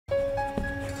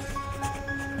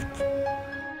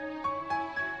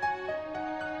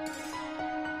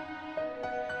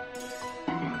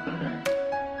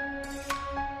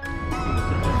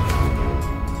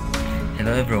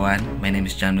everyone, my name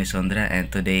is JMLisondra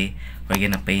and today we're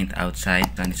gonna paint outside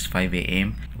and it's 5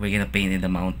 a.m. We're gonna paint in the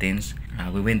mountains.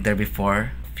 We went there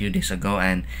before a few days ago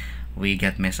and we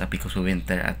got messed up because we went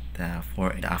there at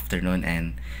 4 in the afternoon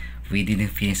and we didn't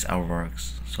finish our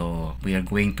works. So we are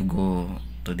going to go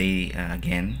today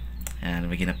again and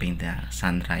we're gonna paint the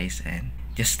sunrise, and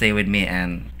just stay with me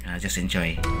and just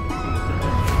enjoy.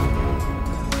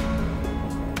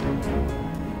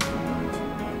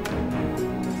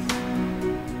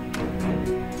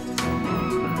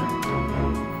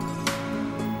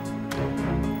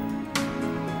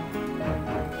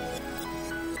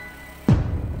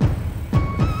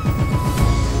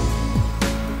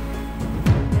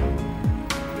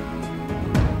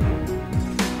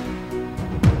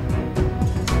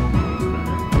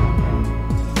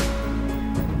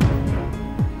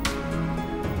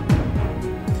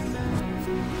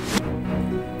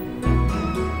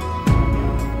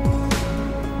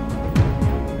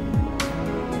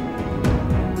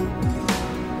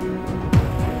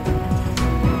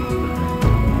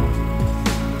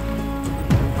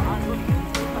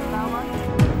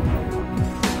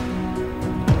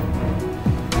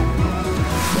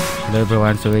 Hello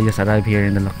everyone, so we just arrived here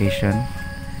in the location,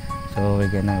 so we're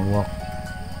gonna walk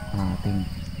I think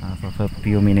for a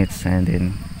few minutes and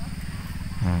then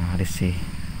let's see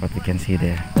what we can see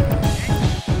there.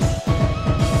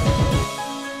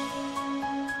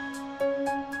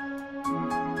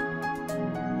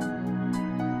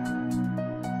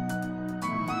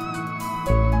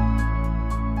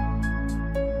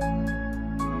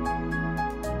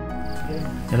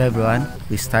 Hello everyone,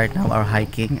 we start now our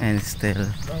hiking and still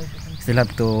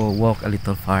have to walk a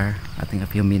little far, I think a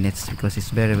few minutes, because it's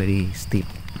very steep.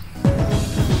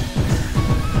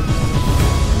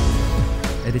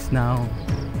 It is now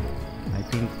I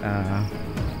think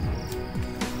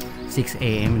 6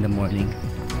 a.m. in the morning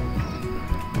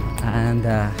and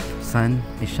the sun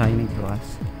is shining to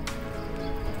us.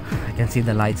 I can see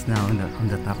the lights now on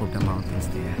the top of the mountains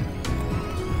there.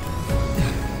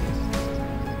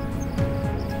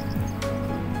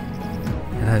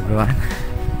 Hello everyone,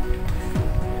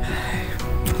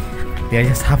 we are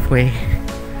just halfway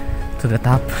to the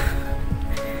top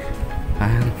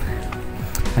and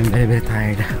I'm very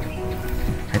tired.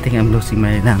 I think I'm losing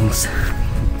my lungs.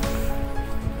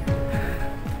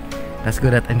 That's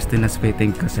good that I'm still not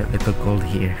sweating because it's a little cold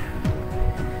here,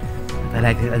 but I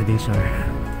like the adventure.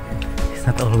 It's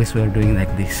not always we're doing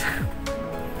like this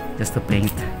just to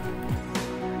paint.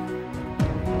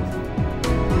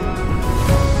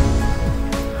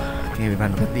 Okay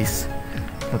everyone,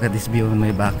 look at this view on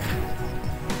my back.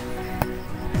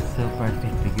 So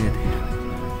perfectly good.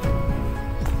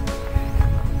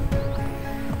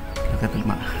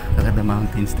 Look at the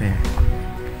mountains there.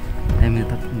 I'm at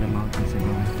the top of the mountains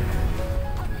everyone.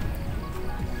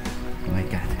 Oh my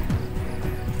god,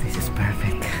 this is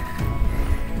perfect.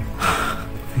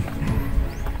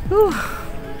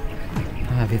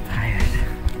 I'm a bit tired.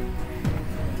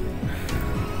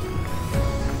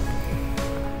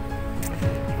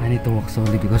 I need to walk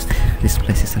slowly because this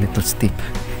place is a little steep.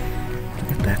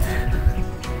 Look at that.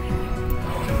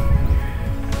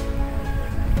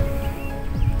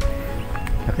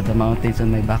 Look at the mountains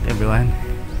on my back everyone.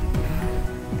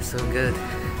 It's so good.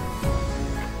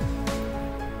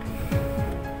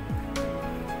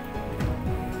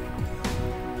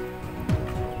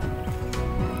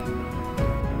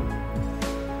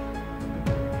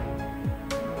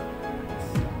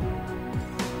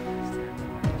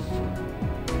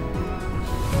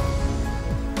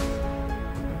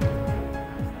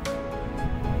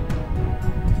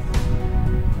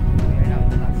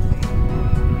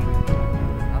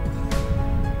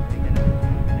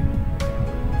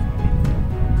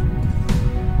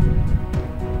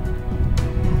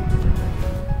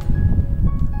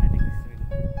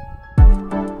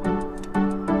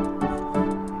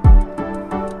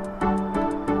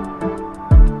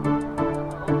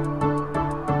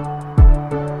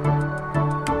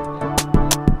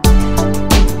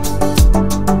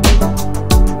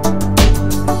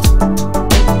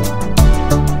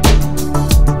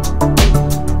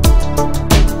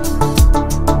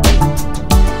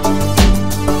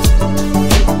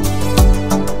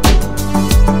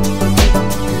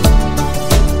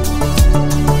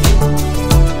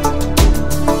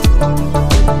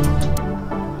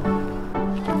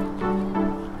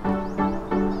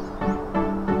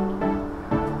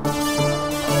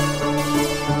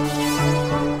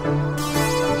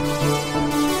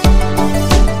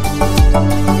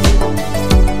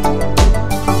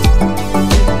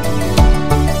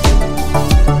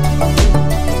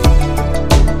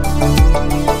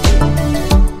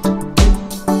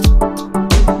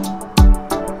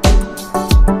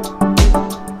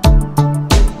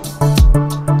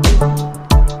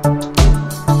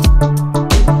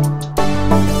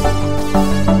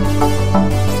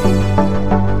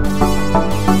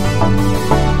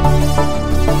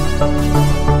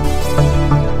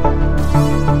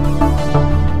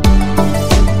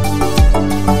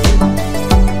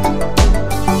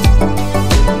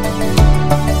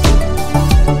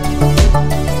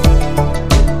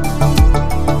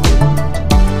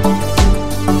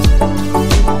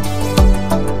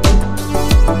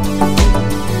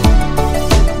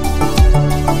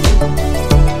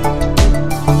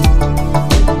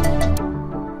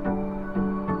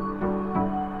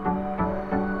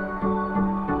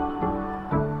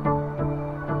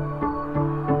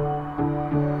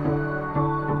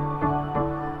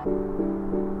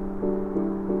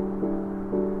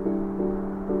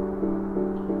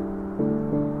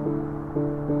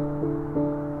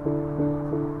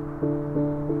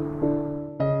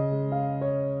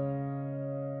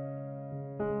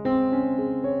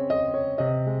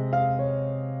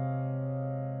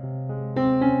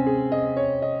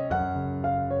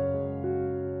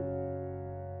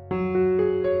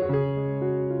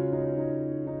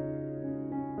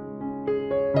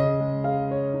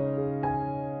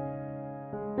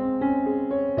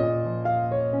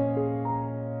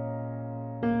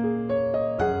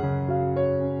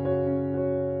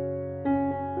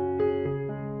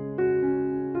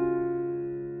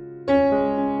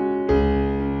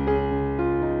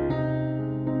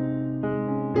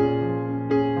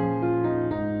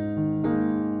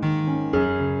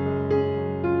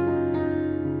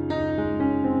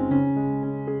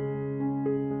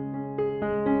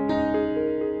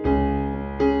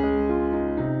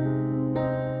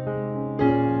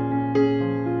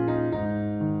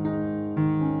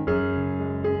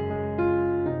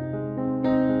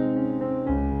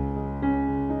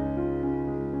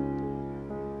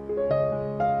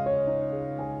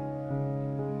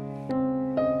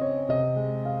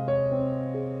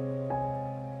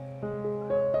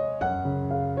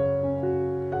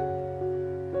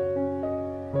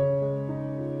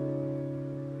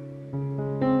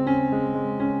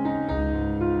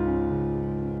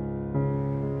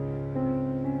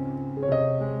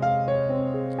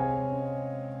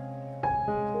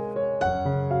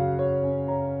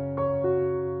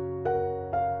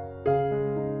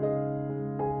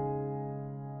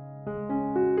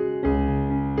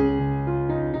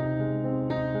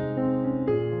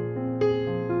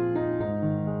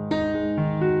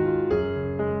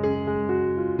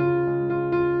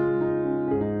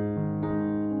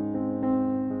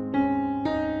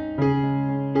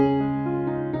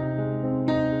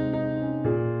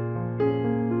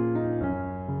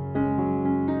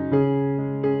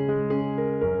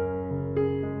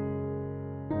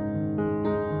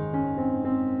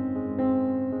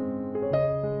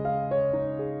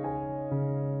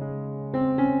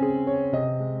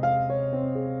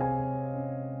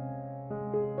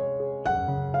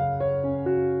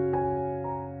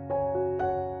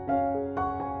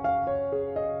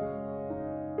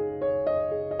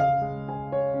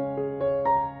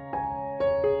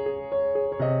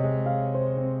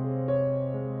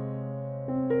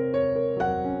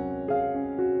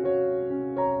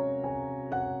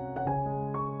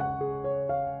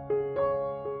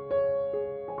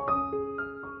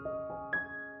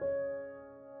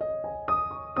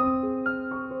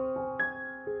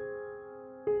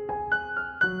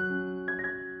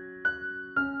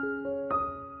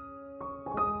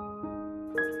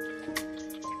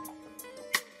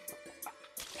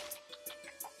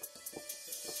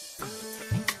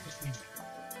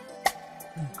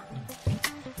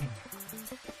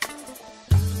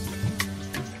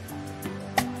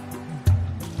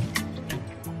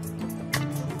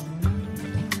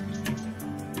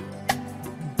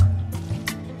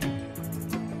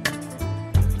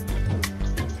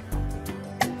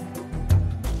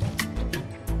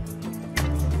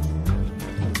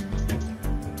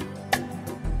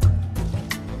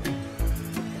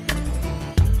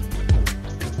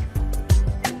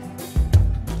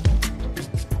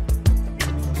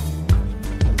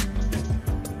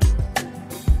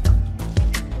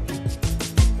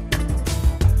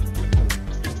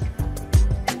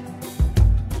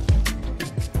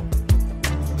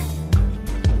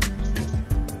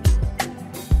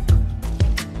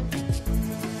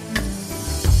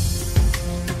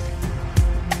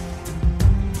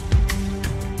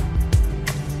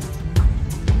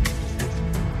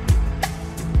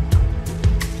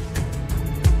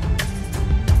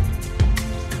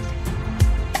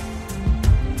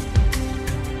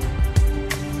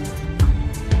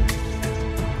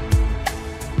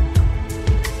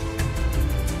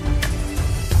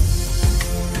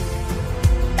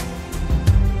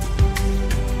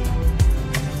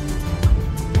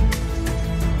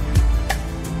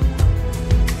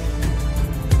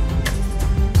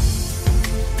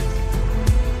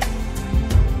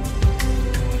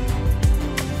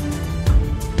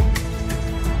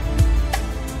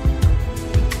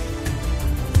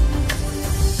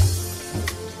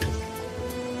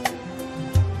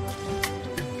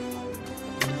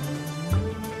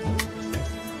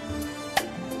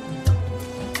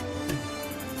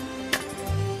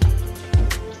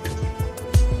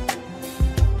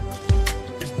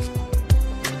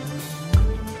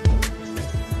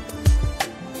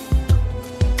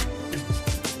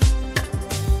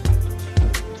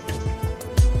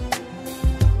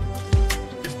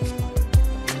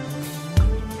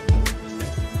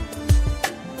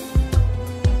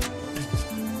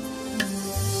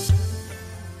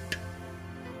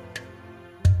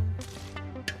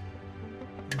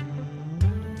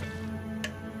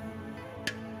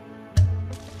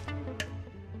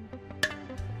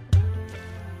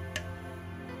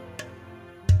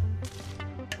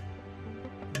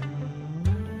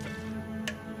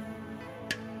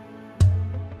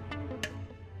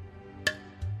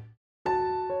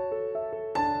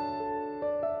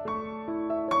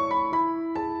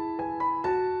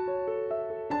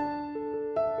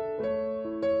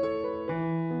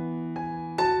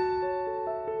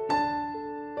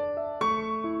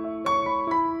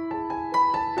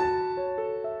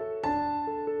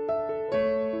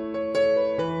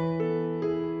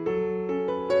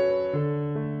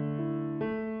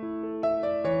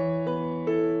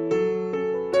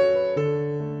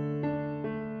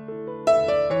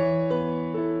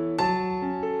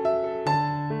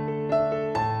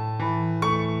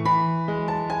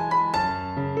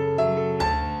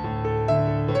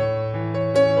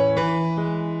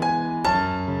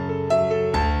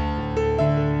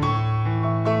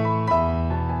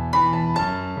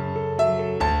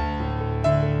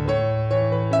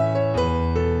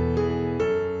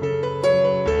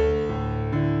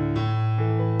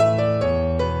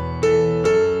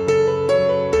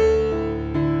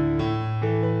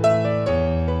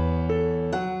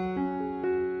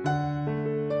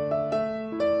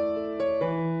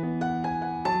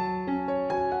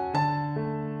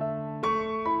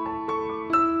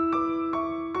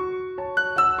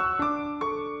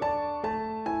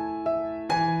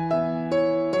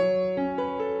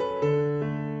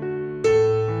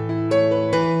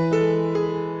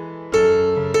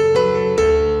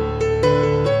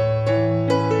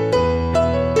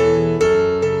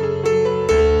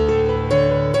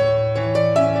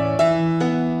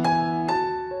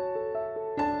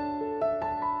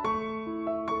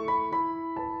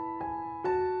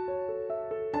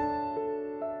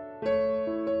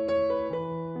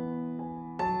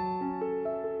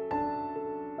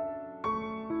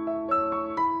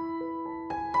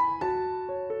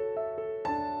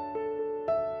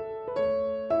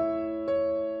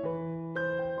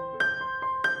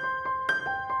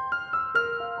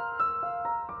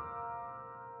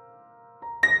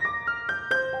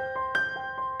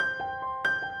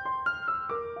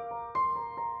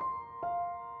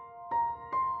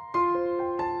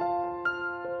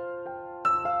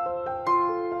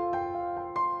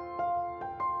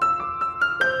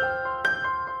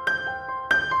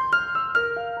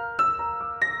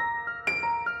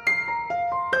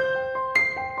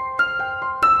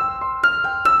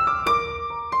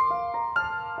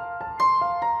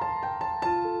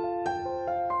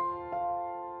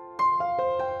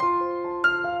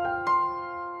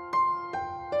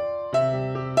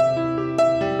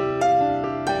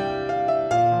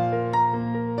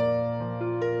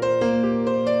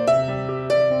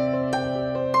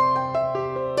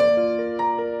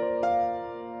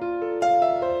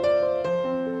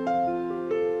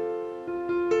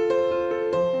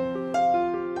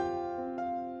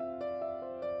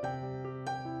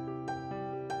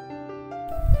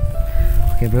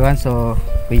 Okay everyone, so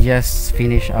we just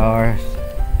finished our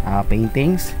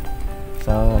paintings.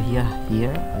 So here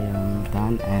I am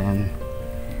done, and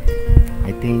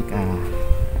I think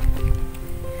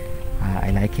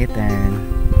I like it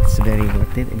and it's very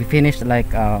worth it. We finished like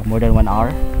more than 1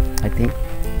 hour, I think.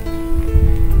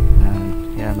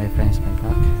 Here are my friends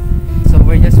back. So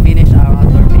we just finished our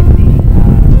outdoor painting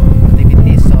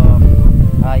activities. So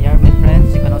here are my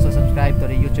friends. You can also subscribe to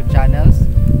the YouTube channels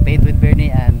Paint with Bernie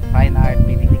and Fine Art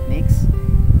Painting Techniques,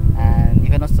 and you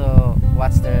can also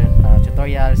watch their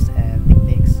tutorials and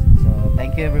techniques. So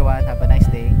thank you everyone, have a nice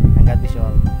day, and God bless you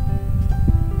all.